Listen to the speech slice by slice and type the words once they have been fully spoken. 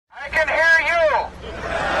I can hear you.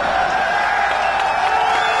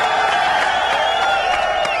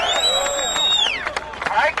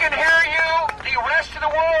 I can hear you. The rest of the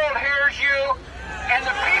world hears you. And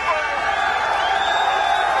the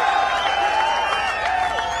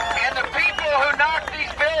people who knock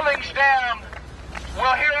these buildings down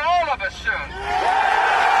will hear all of us soon.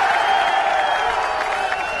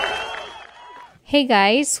 Hey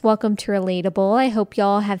guys, welcome to Relatable. I hope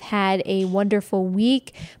y'all have had a wonderful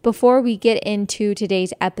week. Before we get into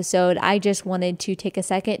today's episode, I just wanted to take a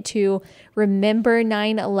second to remember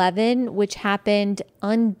 9/11, which happened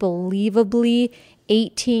unbelievably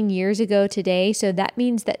 18 years ago today. So that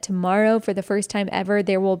means that tomorrow, for the first time ever,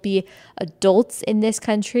 there will be adults in this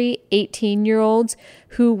country, 18-year-olds,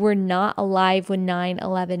 who were not alive when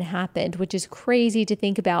 9/11 happened, which is crazy to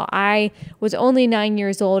think about. I was only 9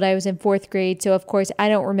 years old. I was in fourth grade. So of course, I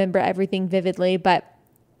don't remember everything vividly, but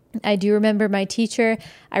I do remember my teacher.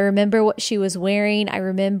 I remember what she was wearing. I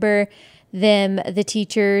remember the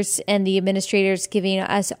teachers and the administrators giving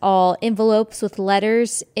us all envelopes with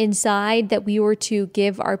letters inside that we were to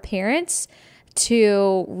give our parents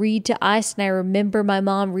to read to us. And I remember my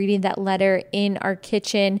mom reading that letter in our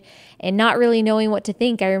kitchen and not really knowing what to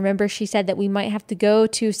think. I remember she said that we might have to go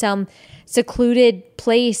to some secluded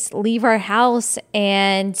place, leave our house,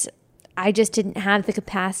 and I just didn't have the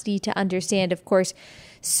capacity to understand. Of course,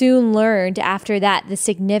 soon learned after that the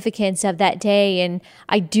significance of that day. And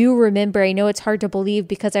I do remember, I know it's hard to believe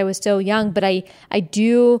because I was so young, but I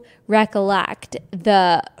do recollect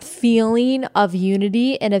the feeling of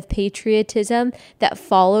unity and of patriotism that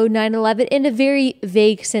followed 9/11 in a very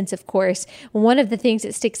vague sense, of course. One of the things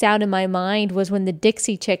that sticks out in my mind was when the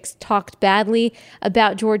Dixie Chicks talked badly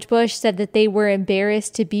about George Bush, said that they were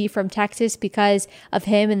embarrassed to be from Texas because of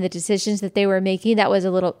him and the decisions that they were making. That was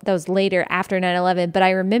later after 9/11, but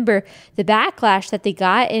I remember the backlash that they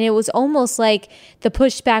got, and it was almost like the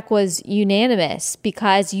pushback was unanimous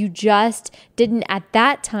because you just didn't at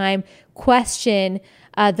that time question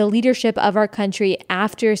the leadership of our country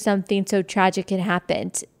after something so tragic had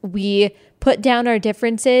happened. We put down our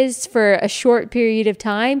differences for a short period of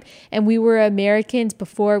time, and we were Americans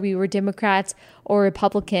before we were Democrats or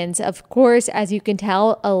Republicans. Of course, as you can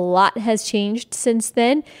tell, a lot has changed since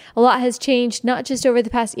then. A lot has changed not just over the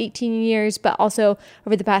past 18 years, but also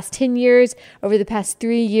over the past 10 years, over the past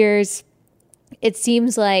 3 years. It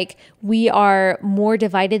seems like we are more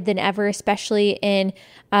divided than ever, especially in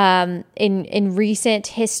recent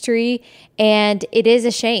history, and it is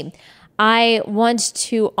a shame. I want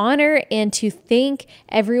to honor and to thank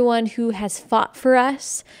everyone who has fought for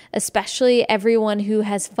us, especially everyone who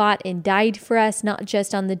has fought and died for us, not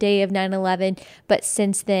just on the day of 9/11, but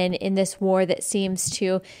since then in this war that seems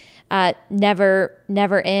to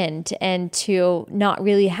never end and to not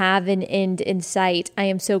really have an end in sight. I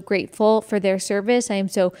am so grateful for their service. I am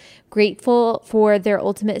so grateful for their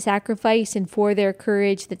ultimate sacrifice and for their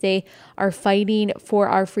courage that they are fighting for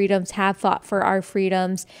our freedoms, have fought for our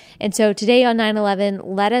freedoms. And so today on 9/11,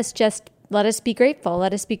 let us be grateful.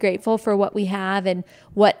 Let us be grateful for what we have and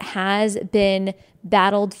what has been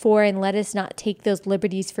battled for, and let us not take those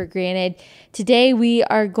liberties for granted. Today, we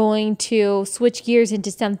are going to switch gears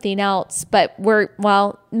into something else, but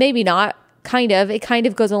maybe not. It kind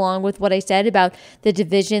of goes along with what I said about the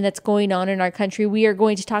division that's going on in our country. We are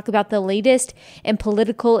going to talk about the latest in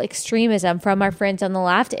political extremism from our friends on the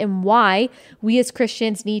left and why we as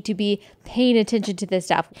Christians need to be paying attention to this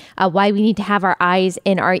stuff, why we need to have our eyes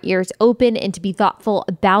and our ears open and to be thoughtful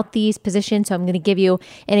about these positions. So I'm going to give you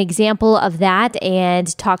an example of that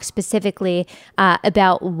and talk specifically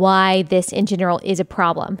about why this in general is a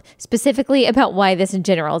problem. Specifically about why this in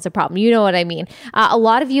general is a problem. You know what I mean. A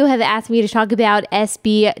lot of you have asked me to talk about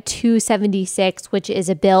SB 276, which is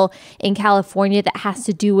a bill in California that has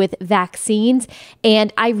to do with vaccines.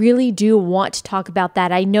 And I really do want to talk about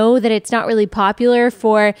that. I know that it's not really popular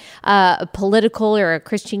for a political or a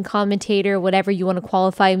Christian commentator, whatever you want to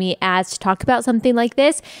qualify me as, to talk about something like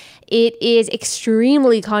this. It is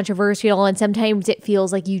extremely controversial, and sometimes it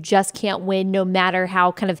feels like you just can't win no matter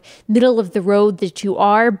how kind of middle of the road that you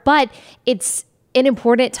are. But it's an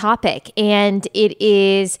important topic, and it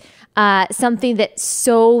is something that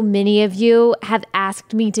so many of you have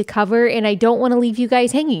asked me to cover, and I don't want to leave you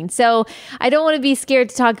guys hanging. So I don't want to be scared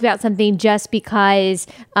to talk about something just because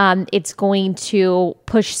it's going to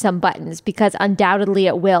push some buttons, because undoubtedly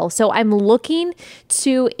it will. So I'm looking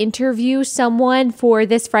to interview someone for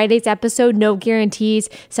this Friday's episode. No guarantees.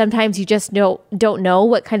 Sometimes you just don't know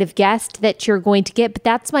what kind of guest that you're going to get, but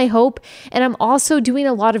that's my hope. And I'm also doing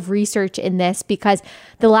a lot of research in this because because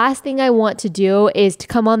the last thing I want to do is to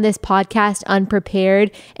come on this podcast unprepared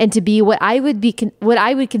and to be what I would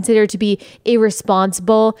consider to be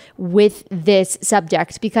irresponsible with this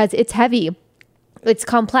subject, because it's heavy. It's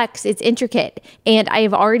complex, it's intricate, and I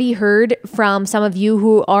have already heard from some of you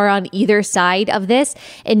who are on either side of this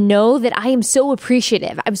and know that I am so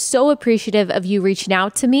appreciative. I'm so appreciative of you reaching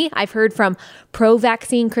out to me. I've heard from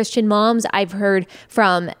pro-vaccine Christian moms. I've heard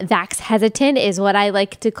from vax hesitant is what I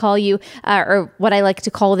like to call you, or what I like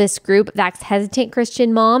to call this group, vax hesitant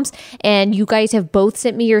Christian moms. And you guys have both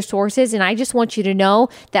sent me your sources, and I just want you to know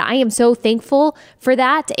that I am so thankful for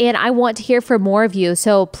that, and I want to hear from more of you.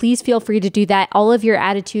 So please feel free to do that. All of your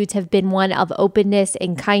attitudes have been one of openness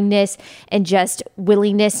and kindness and just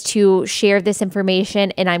willingness to share this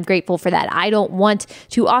information, and I'm grateful for that. I don't want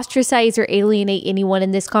to ostracize or alienate anyone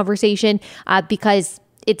in this conversation because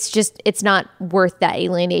it's not worth that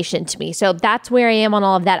alienation to me. So that's where I am on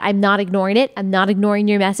all of that. I'm not ignoring it. I'm not ignoring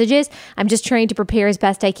your messages. I'm just trying to prepare as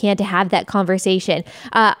best I can to have that conversation.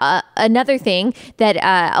 Another thing that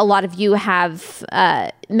a lot of you have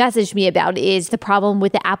messaged me about is the problem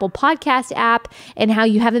with the Apple Podcast app and how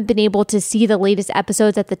you haven't been able to see the latest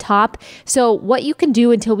episodes at the top. So what you can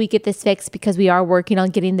do until we get this fixed, because we are working on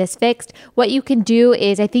getting this fixed, what you can do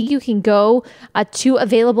is I think you can go to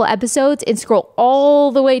available episodes and scroll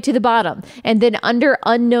all the way to the bottom. And then under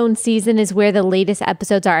unknown season is where the latest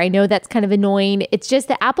episodes are. I know that's kind of annoying. It's just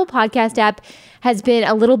the Apple Podcast app has been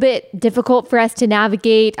a little bit difficult for us to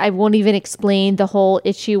navigate. I won't even explain the whole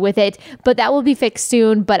issue with it, but that will be fixed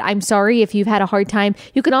soon. But I'm sorry if you've had a hard time.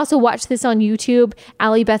 You can also watch this on YouTube.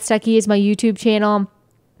 Allie Beth Stuckey is my YouTube channel.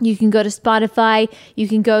 You can go to Spotify. You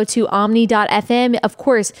can go to omni.fm. Of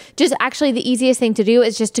course, just actually the easiest thing to do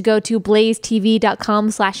is just to go to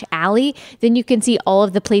blazetv.com/Allie. Then you can see all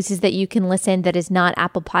of the places that you can listen that is not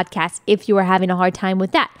Apple Podcasts if you are having a hard time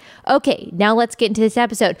with that. Okay, now let's get into this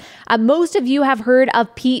episode. Most of you have heard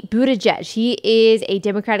of Pete Buttigieg. He is a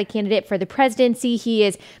Democratic candidate for the presidency. He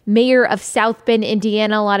is mayor of South Bend,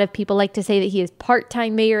 Indiana. A lot of people like to say that he is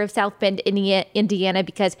part-time mayor of South Bend, Indiana,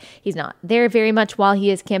 because he's not there very much while he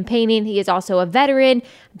is campaigning. He is also a veteran.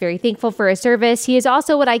 I'm very thankful for his service. He is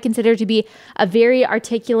also what I consider to be a very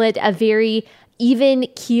articulate, a very even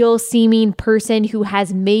keel seeming person who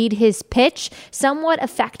has made his pitch somewhat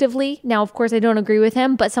effectively. Now, of course, I don't agree with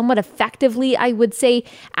him, but somewhat effectively, I would say,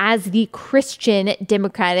 as the Christian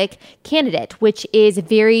Democratic candidate, which is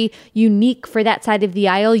very unique for that side of the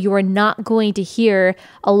aisle. You are not going to hear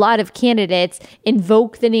a lot of candidates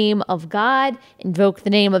invoke the name of God, invoke the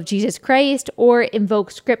name of Jesus Christ, or invoke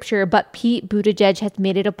scripture, but Pete Buttigieg has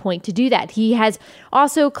made it a point to do that. He has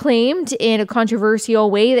also claimed in a controversial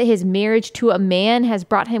way that his marriage to a man has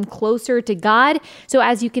brought him closer to God. So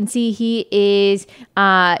as you can see, he is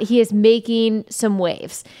making some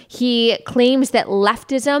waves. He claims that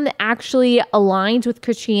leftism actually aligns with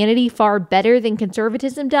Christianity far better than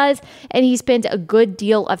conservatism does, and he spent a good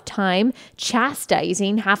deal of time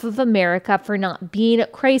chastising half of America for not being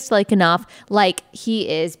Christ-like enough like he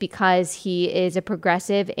is, because he is a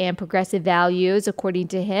progressive, and progressive values, according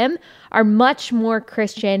to him, are much more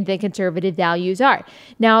Christian than conservative values are.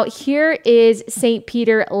 Now, here is St.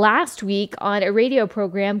 Peter last week on a radio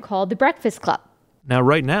program called The Breakfast Club. Now,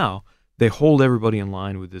 right now, they hold everybody in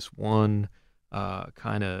line with this one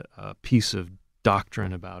kind of piece of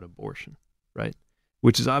doctrine about abortion, right?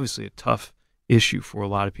 Which is obviously a tough issue for a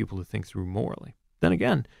lot of people to think through morally. Then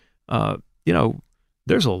again,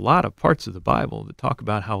 there's a lot of parts of the Bible that talk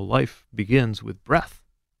about how life begins with breath.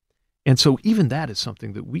 And so even that is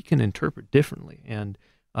something that we can interpret differently. And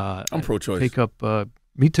I'm pro-choice. Take up,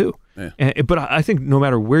 me too. Yeah. But I think no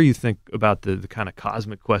matter where you think about the kind of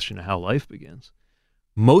cosmic question of how life begins,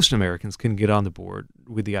 most Americans can get on the board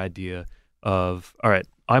with the idea of, all right,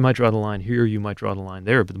 I might draw the line here, you might draw the line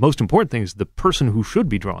there. But the most important thing is the person who should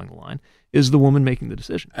be drawing the line is the woman making the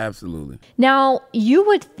decision. Absolutely. Now, you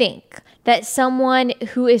would think that someone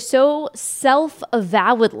who is so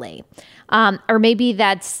self-avowedly, or maybe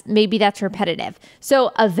that's repetitive,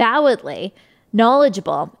 so avowedly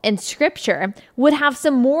knowledgeable in scripture would have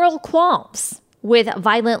some moral qualms with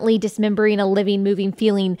violently dismembering a living, moving,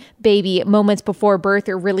 feeling baby moments before birth,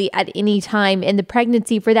 or really at any time in the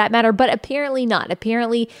pregnancy for that matter, but apparently not.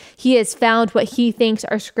 Apparently he has found what he thinks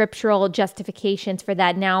are scriptural justifications for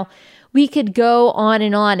that. Now, we could go on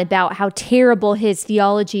and on about how terrible his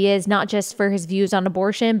theology is, not just for his views on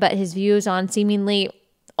abortion, but his views on seemingly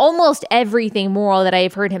almost everything moral that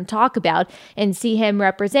I've heard him talk about and see him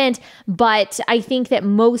represent. But I think that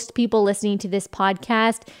most people listening to this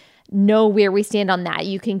podcast know where we stand on that.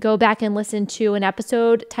 You can go back and listen to an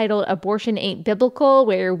episode titled Abortion Ain't Biblical,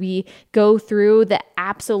 where we go through the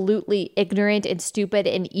absolutely ignorant and stupid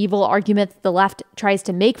and evil arguments the left tries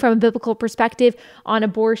to make from a biblical perspective on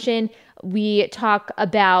abortion. We talk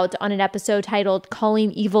about, on an episode titled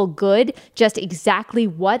Calling Evil Good, just exactly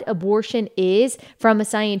what abortion is from a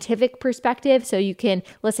scientific perspective. So you can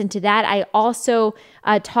listen to that. I also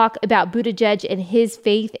talk about Buttigieg and his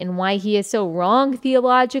faith and why he is so wrong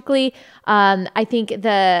theologically. I think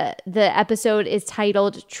the episode is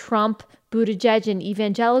titled Trump, Buttigieg, and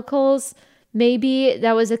Evangelicals. Maybe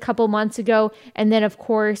that was a couple months ago. And then, of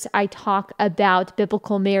course, I talk about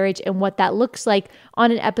biblical marriage and what that looks like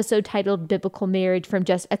on an episode titled Biblical Marriage from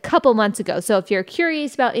just a couple months ago. So if you're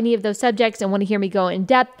curious about any of those subjects and want to hear me go in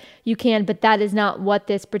depth, you can, but that is not what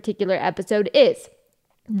this particular episode is.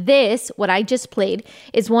 This, what I just played,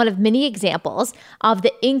 is one of many examples of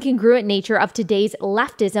the incongruent nature of today's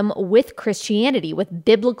leftism with Christianity, with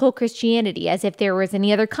biblical Christianity, as if there was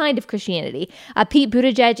any other kind of Christianity. Pete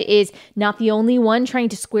Buttigieg is not the only one trying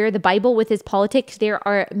to square the Bible with his politics. There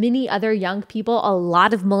are many other young people, a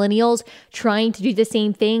lot of millennials, trying to do the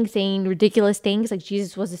same thing, saying ridiculous things like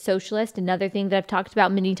Jesus was a socialist, another thing that I've talked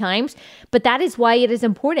about many times. But that is why it is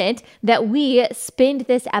important that we spend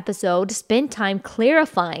this episode, spend time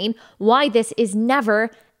clarifying why this is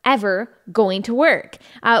never, ever going to work.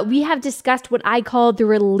 We have discussed what I call the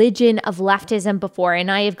religion of leftism before,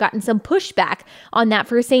 and I have gotten some pushback on that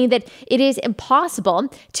for saying that it is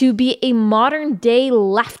impossible to be a modern day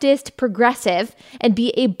leftist progressive and be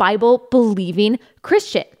a Bible believing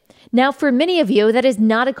Christian. Now, for many of you, that is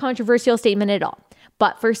not a controversial statement at all.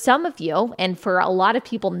 But for some of you, and for a lot of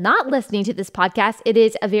people not listening to this podcast, it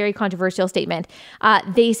is a very controversial statement.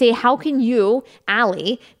 They say, how can you,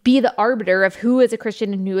 Allie, be the arbiter of who is a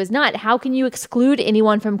Christian and who is not? How can you exclude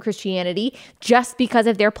anyone from Christianity just because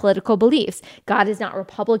of their political beliefs? God is not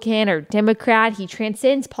Republican or Democrat. He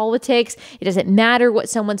transcends politics. It doesn't matter what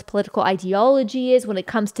someone's political ideology is when it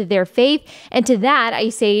comes to their faith. And to that, I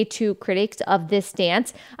say to critics of this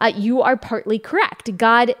stance, you are partly correct.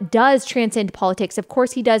 God does transcend politics. Of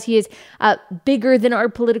course he does. He is bigger than our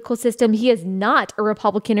political system. He is not a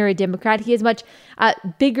Republican or a Democrat. He is much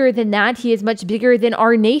bigger than that. He is much bigger than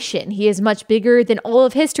our nation. He is much bigger than all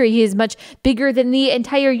of history. He is much bigger than the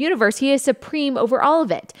entire universe. He is supreme over all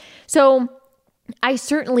of it. So I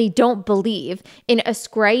certainly don't believe in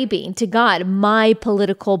ascribing to God my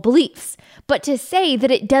political beliefs, but to say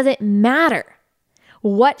that it doesn't matter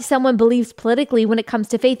what someone believes politically when it comes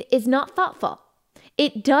to faith is not thoughtful.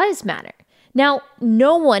 It does matter. Now,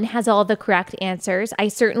 no one has all the correct answers. I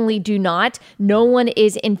certainly do not. No one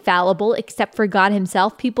is infallible except for God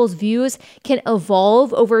himself. People's views can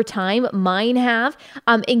evolve over time. Mine have.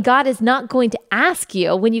 And God is not going to ask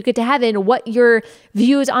you when you get to heaven what your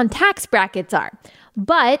views on tax brackets are.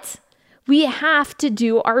 But we have to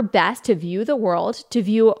do our best to view the world, to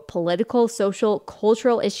view political, social,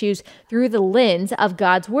 cultural issues through the lens of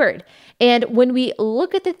God's word. And when we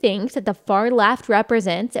look at the things that the far left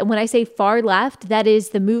represents, and when I say far left, that is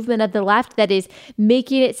the movement of the left that is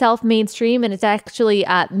making itself mainstream and it's actually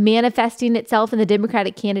manifesting itself in the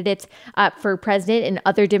Democratic candidates for president and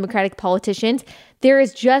other Democratic politicians, there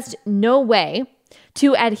is just no way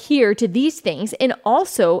to adhere to these things and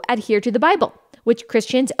also adhere to the Bible, which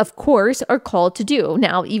Christians, of course, are called to do.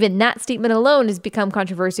 Now, even that statement alone has become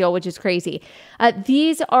controversial, which is crazy.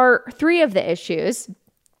 These are three of the issues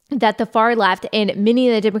that the far left and many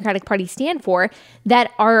in the Democratic Party stand for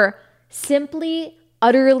that are simply,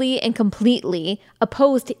 utterly, and completely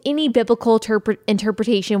opposed to any biblical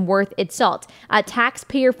interpretation worth its salt.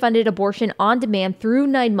 Taxpayer-funded abortion on demand through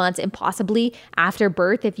 9 months and possibly after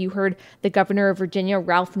birth. If you heard the governor of Virginia,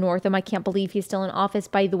 Ralph Northam, I can't believe he's still in office,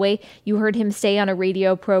 by the way, you heard him say on a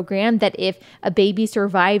radio program that if a baby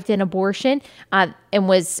survived an abortion and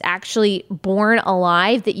was actually born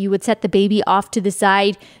alive, that you would set the baby off to the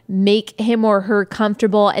side, make him or her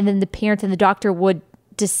comfortable, and then the parents and the doctor would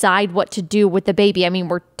decide what to do with the baby. I mean,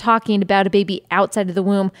 we're talking about a baby outside of the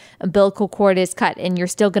womb, umbilical cord is cut, and you're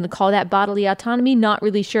still going to call that bodily autonomy? Not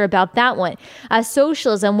really sure about that one.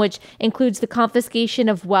 Socialism, which includes the confiscation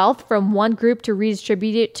of wealth from one group to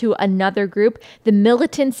redistribute it to another group. The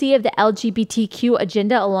militancy of the LGBTQ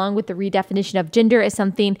agenda, along with the redefinition of gender, is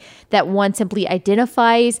something that one simply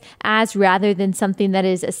identifies as rather than something that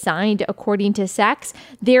is assigned according to sex.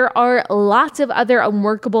 There are lots of other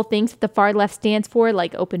unworkable things that the far left stands for,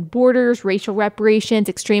 like open borders, racial reparations,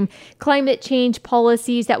 extreme climate change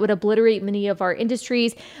policies that would obliterate many of our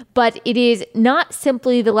industries. But it is not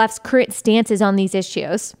simply the left's current stances on these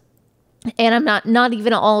issues and I'm not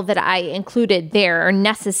even all that I included there are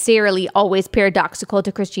necessarily always paradoxical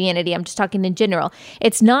to Christianity. I'm just talking in general.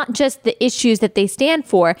 It's not just the issues that they stand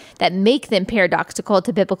for that make them paradoxical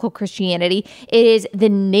to biblical Christianity. It is the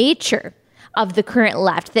nature of the current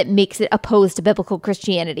left that makes it opposed to biblical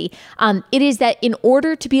Christianity. It is that in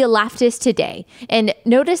order to be a leftist today, and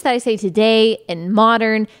notice that I say today and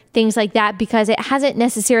modern, things like that, because it hasn't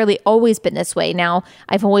necessarily always been this way. Now,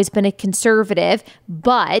 I've always been a conservative,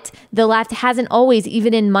 but the left hasn't always,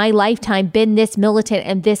 even in my lifetime, been this militant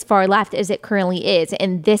and this far left as it currently is,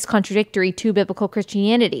 and this contradictory to biblical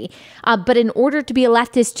Christianity. But in order to be a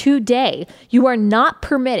leftist today, you are not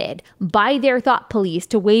permitted by their thought police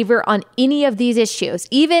to waver on any of these issues,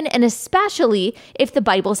 even and especially if the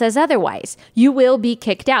Bible says otherwise. You will be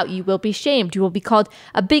kicked out. You will be shamed. You will be called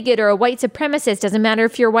a bigot or a white supremacist. Doesn't matter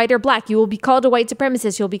if you're white or black. You will be called a white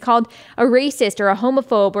supremacist. You'll be called a racist or a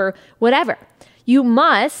homophobe or whatever. You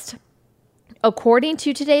must, according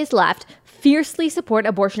to today's left, fiercely support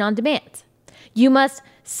abortion on demand. You must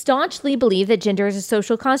staunchly believe that gender is a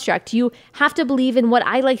social construct. You have to believe in what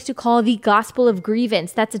I like to call the gospel of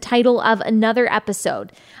grievance. That's a title of another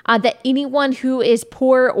episode. That anyone who is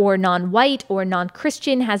poor or non-white or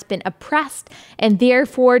non-Christian has been oppressed and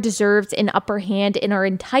therefore deserves an upper hand and are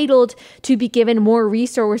entitled to be given more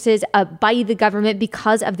resources by the government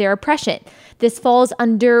because of their oppression. This falls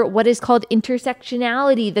under what is called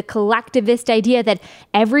intersectionality, the collectivist idea that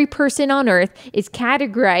every person on earth is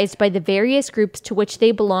categorized by the various groups to which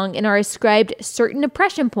they belong and are ascribed certain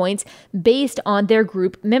oppression points based on their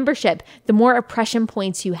group membership. The more oppression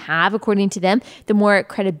points you have, according to them, the more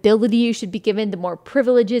credibility you should be given, the more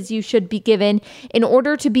privileges you should be given in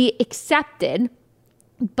order to be accepted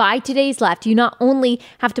by today's left. You not only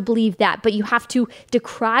have to believe that, but you have to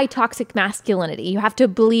decry toxic masculinity. You have to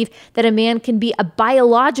believe that a man can be a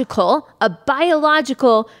biological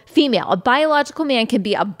female. A biological man can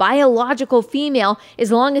be a biological female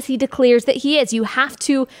as long as he declares that he is. You have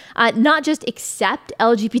to not just accept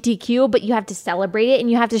LGBTQ, but you have to celebrate it,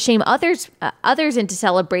 and you have to shame others into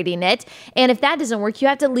celebrating it. And if that doesn't work, you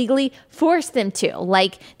have to legally force them to.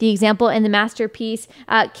 Like the example in the masterpiece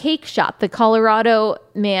Cake Shop, the Colorado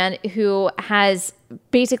man who has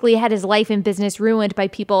basically had his life and business ruined by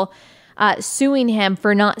people suing him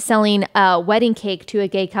for not selling a wedding cake to a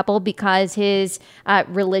gay couple because his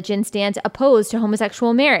religion stands opposed to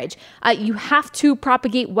homosexual marriage. You have to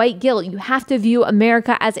propagate white guilt. You have to view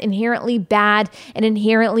America as inherently bad and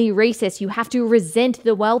inherently racist. You have to resent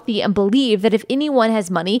the wealthy and believe that if anyone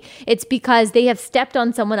has money, it's because they have stepped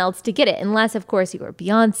on someone else to get it. Unless, of course, you are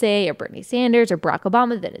Beyonce or Bernie Sanders or Barack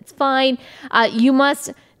Obama, then it's fine. You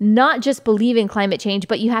must not just believe in climate change,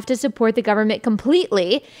 but you have to support the government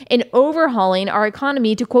completely in overhauling our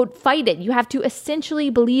economy to, quote, fight it. You have to essentially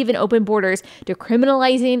believe in open borders,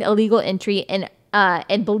 decriminalizing illegal entry,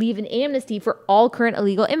 and believe in amnesty for all current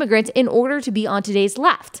illegal immigrants in order to be on today's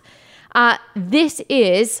left. This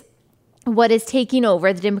is what is taking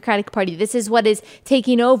over the Democratic Party. This is what is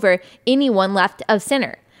taking over anyone left of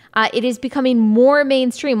center. It is becoming more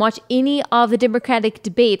mainstream. Watch any of the Democratic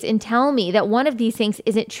debates and tell me that one of these things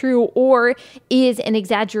isn't true or is an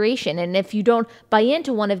exaggeration. And if you don't buy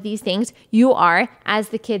into one of these things, you are, as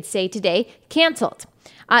the kids say today, canceled.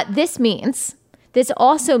 This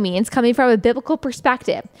also means, coming from a biblical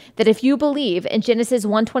perspective, that if you believe in Genesis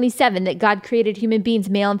 1:27 that God created human beings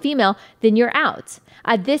male and female, then you're out.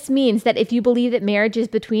 This means that if you believe that marriage is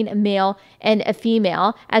between a male and a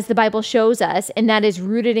female, as the Bible shows us, and that is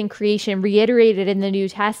rooted in creation, reiterated in the New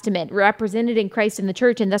Testament, represented in Christ in the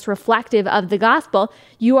church, and thus reflective of the gospel,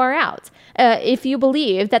 you are out. If you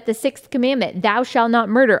believe that the sixth commandment, thou shalt not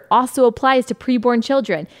murder, also applies to preborn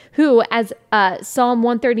children, who, as Psalm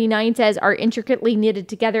 139 says, are intricately knitted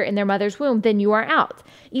together in their mother's womb, then you are out.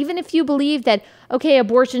 Even if you believe that, okay,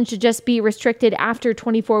 abortion should just be restricted after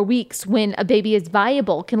 24 weeks when a baby is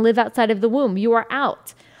viable, can live outside of the womb, you are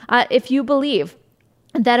out. If you believe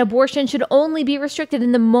that abortion should only be restricted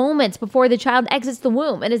in the moments before the child exits the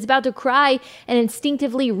womb and is about to cry and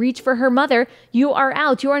instinctively reach for her mother, you are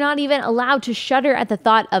out. You are not even allowed to shudder at the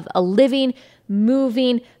thought of a living,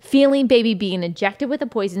 moving, feeling baby being injected with a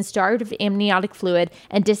poison, starved of amniotic fluid,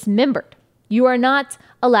 and dismembered. You are not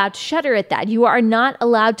allowed to shudder at that. You are not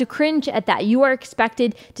allowed to cringe at that. You are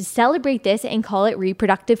expected to celebrate this and call it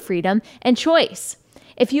reproductive freedom and choice.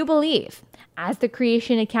 If you believe, as the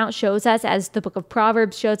creation account shows us, as the book of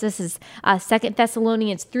Proverbs shows us, as 2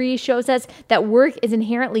 Thessalonians 3 shows us, that work is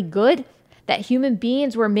inherently good, that human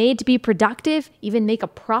beings were made to be productive, even make a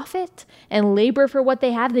profit, and labor for what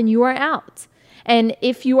they have, then you are out. And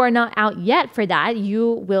if you are not out yet for that,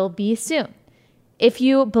 you will be soon. If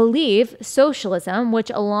you believe socialism,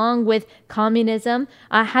 which along with communism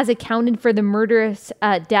has accounted for the murderous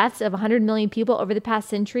deaths of 100 million people over the past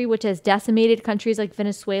century, which has decimated countries like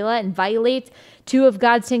Venezuela and violates 2 of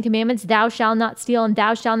God's 10 commandments, thou shalt not steal and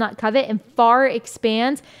thou shalt not covet, and far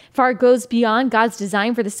goes beyond God's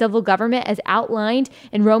design for the civil government as outlined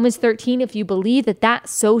in Romans 13. If you believe that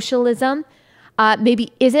socialism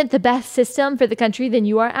maybe isn't the best system for the country, then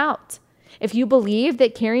you are out. If you believe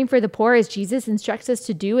that caring for the poor, as Jesus instructs us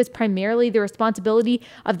to do, is primarily the responsibility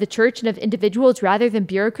of the church and of individuals rather than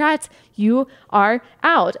bureaucrats, you are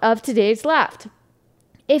out of today's left.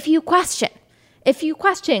 If you question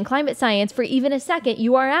climate science for even a second,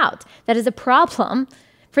 you are out. That is a problem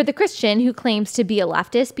for the Christian who claims to be a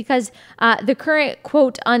leftist, because the current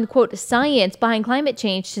quote unquote science behind climate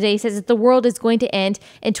change today says that the world is going to end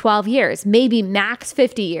in 12 years, maybe max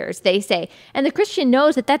 50 years, they say. And the Christian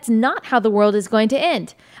knows that that's not how the world is going to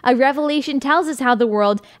end. Revelation tells us how the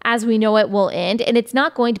world as we know it will end, and it's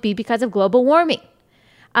not going to be because of global warming.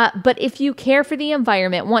 But if you care for the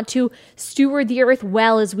environment, want to steward the earth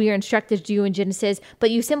well as we are instructed to do in Genesis, but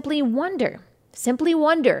you simply wonder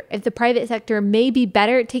if the private sector may be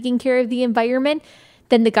better at taking care of the environment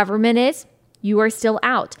than the government is, you are still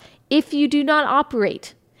out. If you do not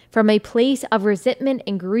operate from a place of resentment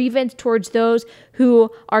and grievance towards those who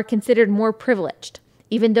are considered more privileged,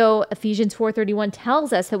 even though Ephesians 4:31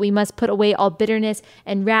 tells us that we must put away all bitterness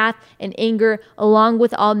and wrath and anger along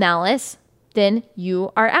with all malice, then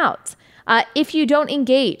you are out. If you don't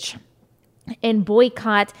engage in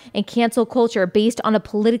boycott and cancel culture based on a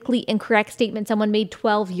politically incorrect statement someone made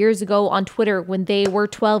 12 years ago on Twitter when they were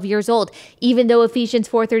 12 years old, even though Ephesians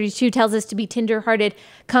 4:32 tells us to be tenderhearted,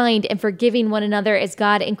 kind, and forgiving one another as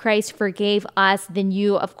God in Christ forgave us, then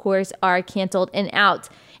you, of course, are canceled and out.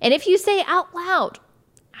 And if you say out loud,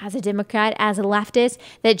 as a Democrat, as a leftist,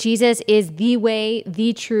 that Jesus is the way,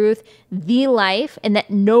 the truth, the life, and that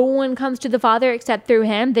no one comes to the Father except through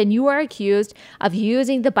him, then you are accused of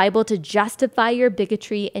using the Bible to justify your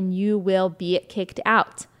bigotry, and you will be kicked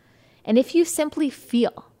out. And if you simply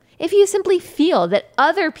feel that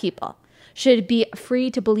other people should be free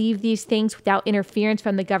to believe these things without interference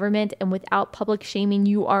from the government and without public shaming,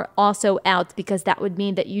 you are also out, because that would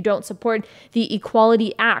mean that you don't support the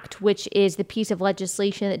Equality Act, which is the piece of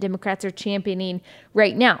legislation that Democrats are championing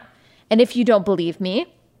right now. And if you don't believe me,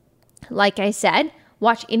 like I said,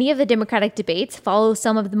 watch any of the Democratic debates, follow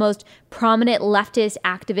some of the most prominent leftist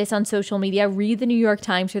activists on social media, read the New York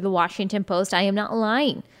Times or the Washington Post. I am not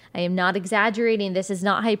lying. I am not exaggerating. This is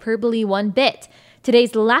not hyperbole one bit.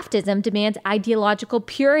 Today's leftism demands ideological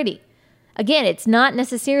purity. Again, it's not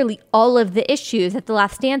necessarily all of the issues that the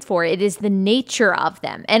left stands for. It is the nature of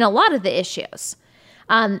them and a lot of the issues.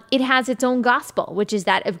 It has its own gospel, which is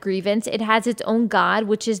that of grievance. It has its own God,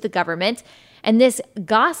 which is the government. And this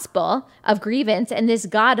gospel of grievance and this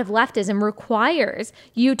God of leftism requires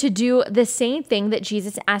you to do the same thing that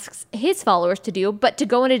Jesus asks his followers to do, but to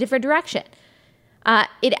go in a different direction.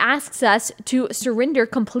 It asks us to surrender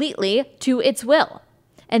completely to its will.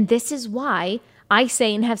 And this is why I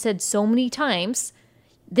say and have said so many times,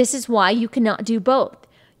 this is why you cannot do both.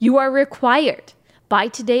 You are required by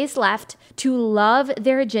today's left to love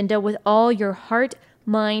their agenda with all your heart,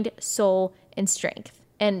 mind, soul, and strength.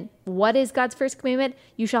 And what is God's first commandment?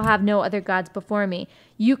 You shall have no other gods before me.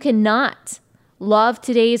 You cannot love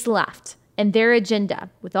today's left and their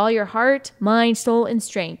agenda with all your heart, mind, soul, and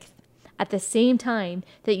strength at the same time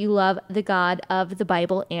that you love the God of the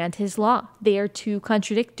Bible and his law. They are too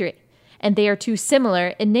contradictory and they are too similar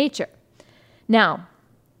in nature. Now,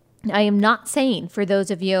 I am not saying for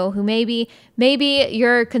those of you who maybe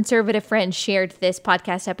your conservative friend shared this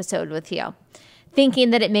podcast episode with you,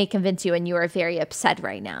 thinking that it may convince you and you are very upset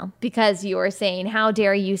right now because you are saying, how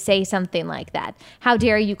dare you say something like that? How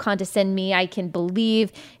dare you condescend me? I can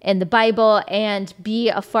believe in the Bible and be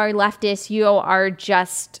a far leftist. You are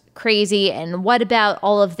just crazy. And what about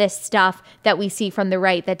all of this stuff that we see from the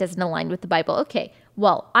right that doesn't align with the Bible? Okay,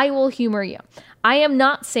 well, I will humor you. I am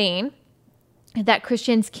not saying that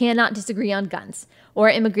Christians cannot disagree on guns or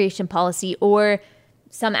immigration policy or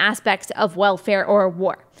some aspects of welfare or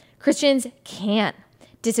war. Christians can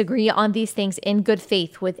disagree on these things in good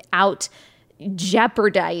faith without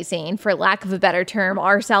jeopardizing, for lack of a better term,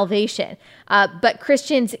 our salvation. But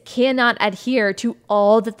Christians cannot adhere to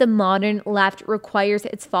all that the modern left requires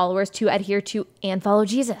its followers to adhere to and follow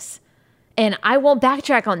Jesus. And I won't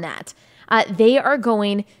backtrack on that. They are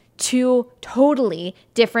going two totally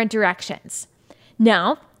different directions.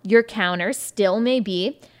 Now, your counter still may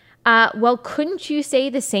be, well, couldn't you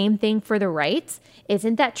say the same thing for the right?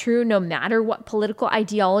 Isn't that true no matter what political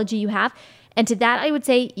ideology you have? And to that, I would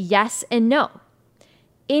say yes and no.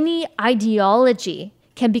 any ideology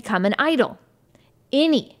can become an idol.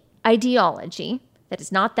 Any ideology that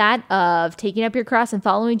is not that of taking up your cross and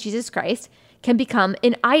following Jesus Christ can become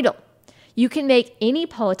an idol. You can make any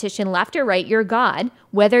politician, left or right, your God,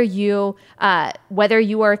 whether you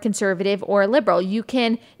are conservative or liberal. You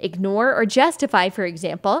can ignore or justify, for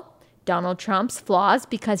example, Donald Trump's flaws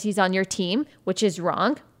because he's on your team, which is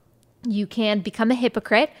wrong. You can become a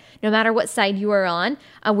hypocrite, no matter what side you are on,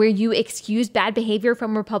 where you excuse bad behavior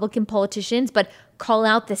from Republican politicians, but call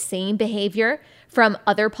out the same behavior from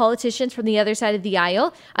other politicians from the other side of the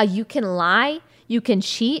aisle. You can lie. You can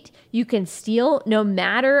cheat, you can steal, no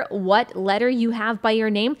matter what letter you have by your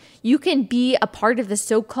name. You can be a part of the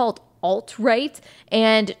so-called alt-right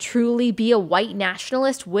and truly be a white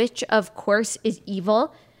nationalist, which of course is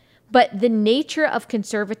evil. But the nature of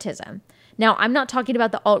conservatism, now I'm not talking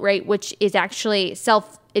about the alt-right, which is actually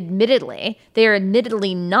they are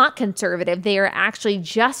admittedly not conservative. They are actually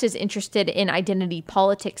just as interested in identity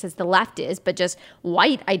politics as the left is, but just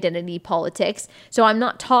white identity politics. So I'm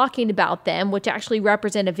not talking about them, which actually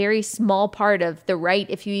represent a very small part of the right,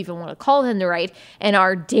 if you even want to call them the right, and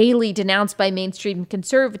are daily denounced by mainstream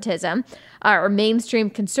conservatism or mainstream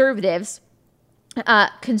conservatives.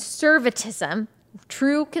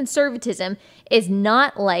 True conservatism is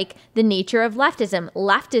not like the nature of leftism.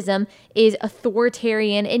 Leftism is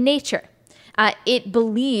authoritarian in nature. It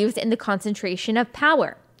believes in the concentration of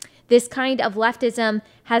power. This kind of leftism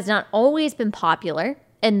has not always been popular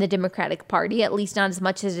in the Democratic Party, at least not as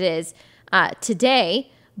much as it is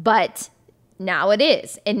today, but now it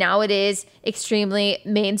is. And now it is extremely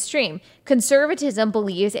mainstream. Conservatism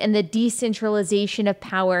believes in the decentralization of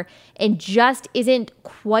power and just isn't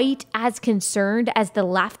quite as concerned as the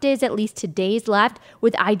left is, at least today's left,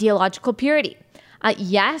 with ideological purity.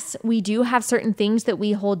 Yes, we do have certain things that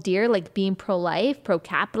we hold dear, like being pro-life,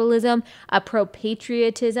 pro-capitalism,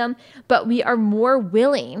 pro-patriotism, but we are more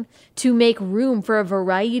willing to make room for a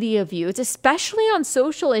variety of views, especially on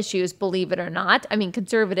social issues, believe it or not. I mean,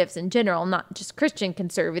 conservatives in general, not just Christian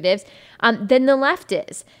conservatives, than the left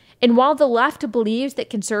is. And while the left believes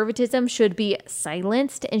that conservatism should be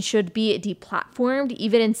silenced and should be deplatformed,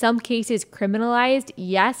 even in some cases criminalized,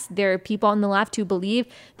 yes, there are people on the left who believe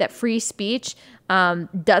that free speech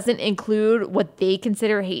doesn't include what they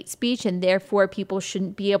consider hate speech, and therefore people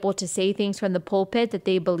shouldn't be able to say things from the pulpit that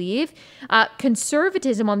they believe.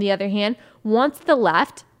 Conservatism, on the other hand, wants the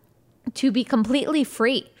left to be completely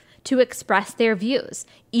free to express their views,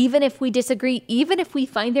 even if we disagree, even if we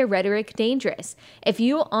find their rhetoric dangerous. If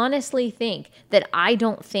you honestly think that I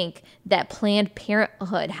don't think that Planned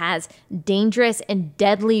Parenthood has dangerous and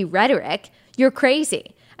deadly rhetoric, you're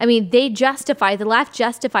crazy. I mean, the left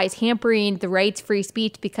justifies hampering the right's free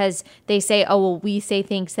speech because they say, oh, well, we say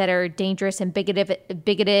things that are dangerous and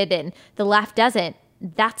bigoted and the left doesn't.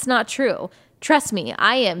 That's not true. Trust me,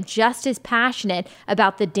 I am just as passionate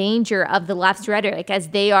about the danger of the left's rhetoric as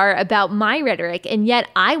they are about my rhetoric, and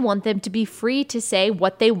yet I want them to be free to say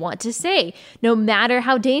what they want to say, no matter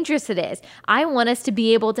how dangerous it is. I want us to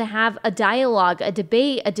be able to have a dialogue, a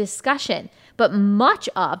debate, a discussion. But much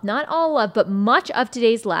of, not all of, but much of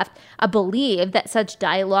today's left believe that such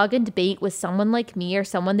dialogue and debate with someone like me or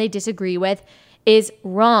someone they disagree with is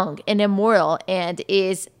wrong and immoral and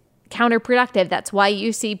is counterproductive. That's why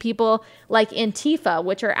you see people like Antifa,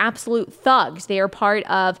 which are absolute thugs. They are part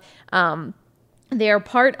of the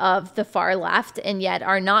far left and yet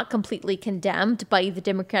are not completely condemned by the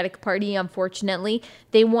Democratic Party, unfortunately.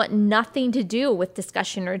 They want nothing to do with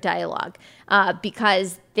discussion or dialogue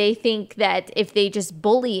because they think that if they just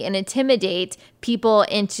bully and intimidate people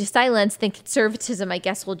into silence, then conservatism, I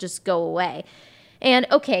guess, will just go away. And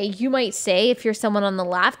okay, you might say, if you're someone on the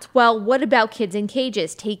left, well, what about kids in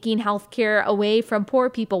cages, taking healthcare away from poor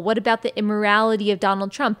people? What about the immorality of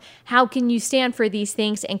Donald Trump? How can you stand for these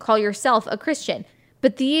things and call yourself a Christian?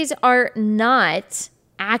 But these are not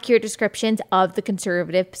accurate descriptions of the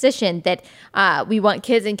conservative position, that we want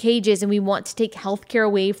kids in cages and we want to take healthcare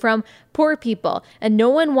away from poor people. And no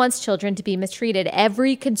one wants children to be mistreated.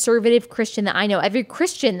 Every conservative Christian that I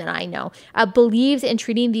know, believes in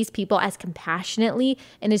treating these people as compassionately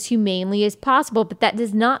and as humanely as possible. But that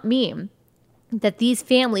does not mean that these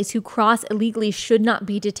families who cross illegally should not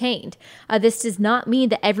be detained. This does not mean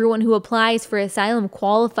that everyone who applies for asylum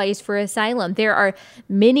qualifies for asylum. There are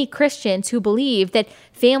many Christians who believe that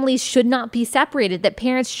families should not be separated, that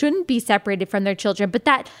parents shouldn't be separated from their children. But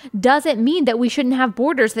that doesn't mean that we shouldn't have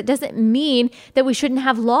borders. That doesn't mean that we shouldn't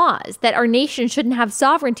have laws, that our nation shouldn't have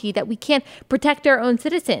sovereignty, that we can't protect our own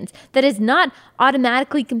citizens. That is not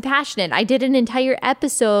automatically compassionate. I did an entire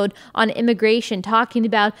episode on immigration talking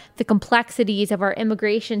about the complexities of our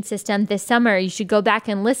immigration system this summer. You should go back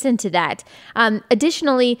and listen to that.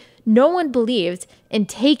 Additionally, no one believes in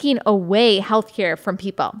taking away healthcare from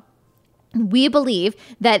people. We believe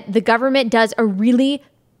that the government does a really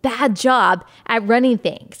bad job at running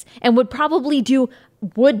things and would definitely do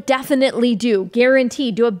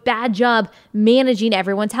a bad job managing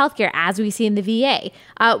everyone's healthcare, as we see in the VA.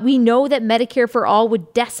 We know that Medicare for All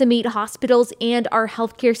would decimate hospitals and our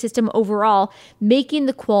healthcare system overall, making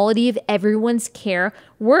the quality of everyone's care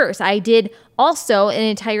worse. I did also an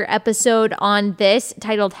entire episode on this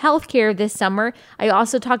titled Healthcare this summer. I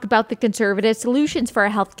also talk about the conservative solutions for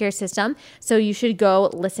our healthcare system, so you should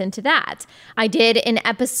go listen to that. I did an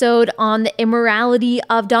episode on the immorality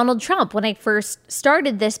of Donald Trump when I first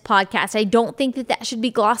started this podcast. I don't think that should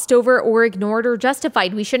be glossed over or ignored or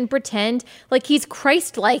justified. We shouldn't pretend like he's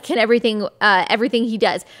Christ-like in everything he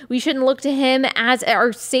does. We shouldn't look to him as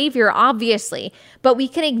our savior, obviously, but we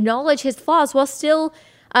can acknowledge his flaws while still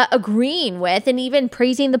agreeing with and even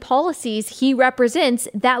praising the policies he represents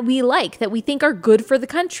that we like, that we think are good for the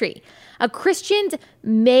country. Christians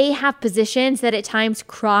may have positions that at times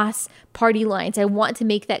cross party lines. I want to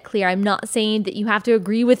make that clear. I'm not saying that you have to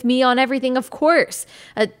agree with me on everything, of course.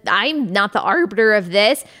 I'm not the arbiter of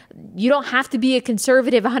this. You don't have to be a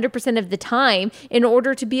conservative 100% of the time in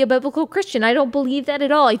order to be a biblical Christian. I don't believe that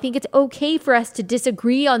at all. I think it's okay for us to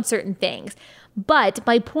disagree on certain things. But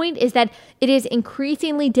my point is that it is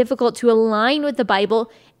increasingly difficult to align with the Bible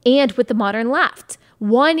and with the modern left.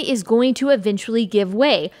 One is going to eventually give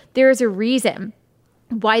way. There is a reason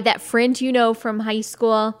why that friend you know from high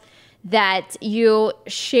school that you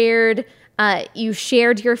shared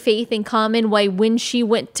your faith in common, why when she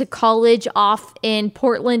went to college off in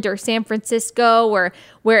Portland or San Francisco or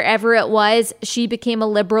wherever it was, she became a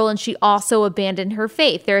liberal and she also abandoned her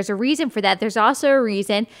faith. There's a reason for that. There's also a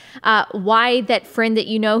reason why that friend that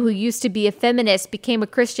you know who used to be a feminist became a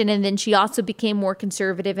Christian and then she also became more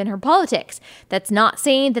conservative in her politics. That's not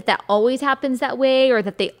saying that always happens that way or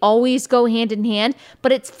that they always go hand in hand,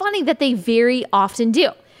 but it's funny that they very often do.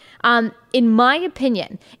 In my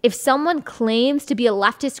opinion, if someone claims to be a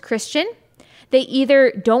leftist Christian, they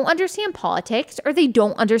either don't understand politics or they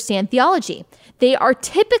don't understand theology. They are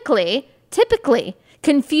typically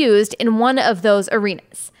confused in one of those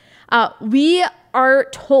arenas. We are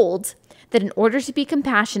told that in order to be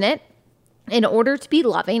compassionate, in order to be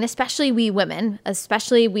loving, especially we women,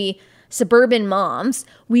 especially we suburban moms,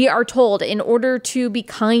 we are told in order to be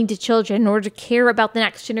kind to children, in order to care about the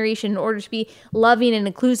next generation, in order to be loving and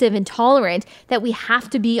inclusive and tolerant, that we have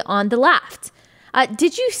to be on the left.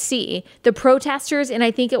 Did you see the protesters, and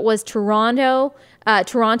I think it was Toronto,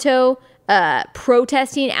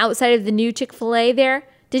 protesting outside of the new Chick-fil-A there?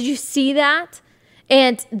 Did you see that?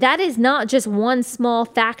 And that is not just one small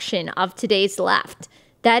faction of today's left.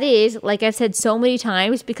 That is, like I've said so many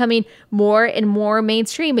times, becoming more and more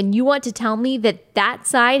mainstream. And you want to tell me that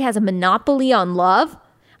side has a monopoly on love?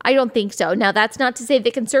 I don't think so. Now, that's not to say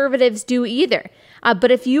that conservatives do either.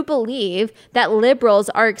 But if you believe that liberals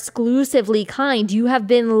are exclusively kind, you have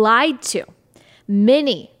been lied to.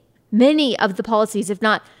 Many of the policies, if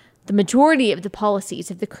not the majority of the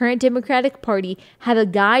policies of the current Democratic Party, have a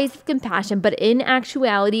guise of compassion, but in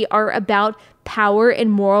actuality are about power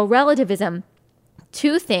and moral relativism.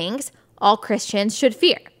 Two things all Christians should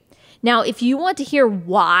fear. Now, if you want to hear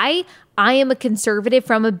why I am a conservative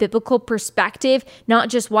from a biblical perspective, not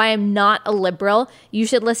just why I'm not a liberal, you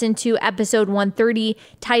should listen to episode 130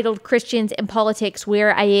 titled Christians and Politics,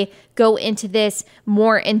 where I go into this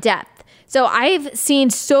more in depth. So I've seen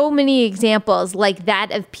so many examples like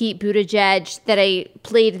that of Pete Buttigieg that I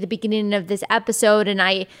played at the beginning of this episode, and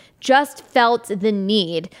I just felt the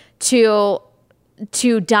need to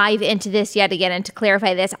dive into this yet again and to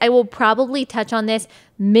clarify this. I will probably touch on this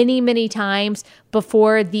many times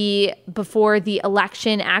before the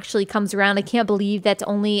election actually comes around. I can't believe that's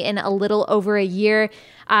only in a little over a year.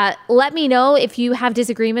 Let me know if you have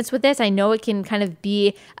disagreements with this. I know it can kind of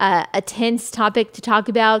be a tense topic to talk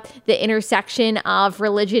about, the intersection of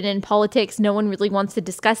religion and politics. No one really wants to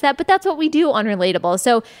discuss that, but that's what we do on Relatable.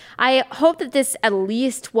 So I hope that this at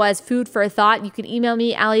least was food for thought. You can email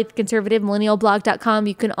me, Allie@conservativemillennialblog.com.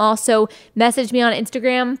 You can also message me on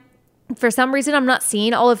Instagram. For some reason, I'm not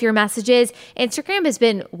seeing all of your messages. Instagram has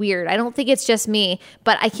been weird. I don't think it's just me,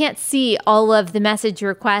 but I can't see all of the message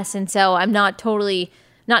requests, and so I'm not totally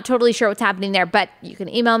Not totally sure what's happening there, but you can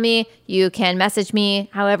email me, you can message me,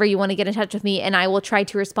 however you want to get in touch with me, and I will try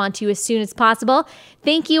to respond to you as soon as possible.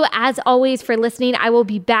 Thank you, as always, for listening. I will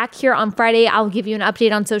be back here on Friday. I'll give you an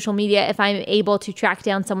update on social media if I'm able to track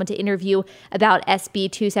down someone to interview about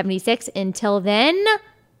SB 276. Until then,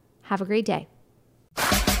 have a great day.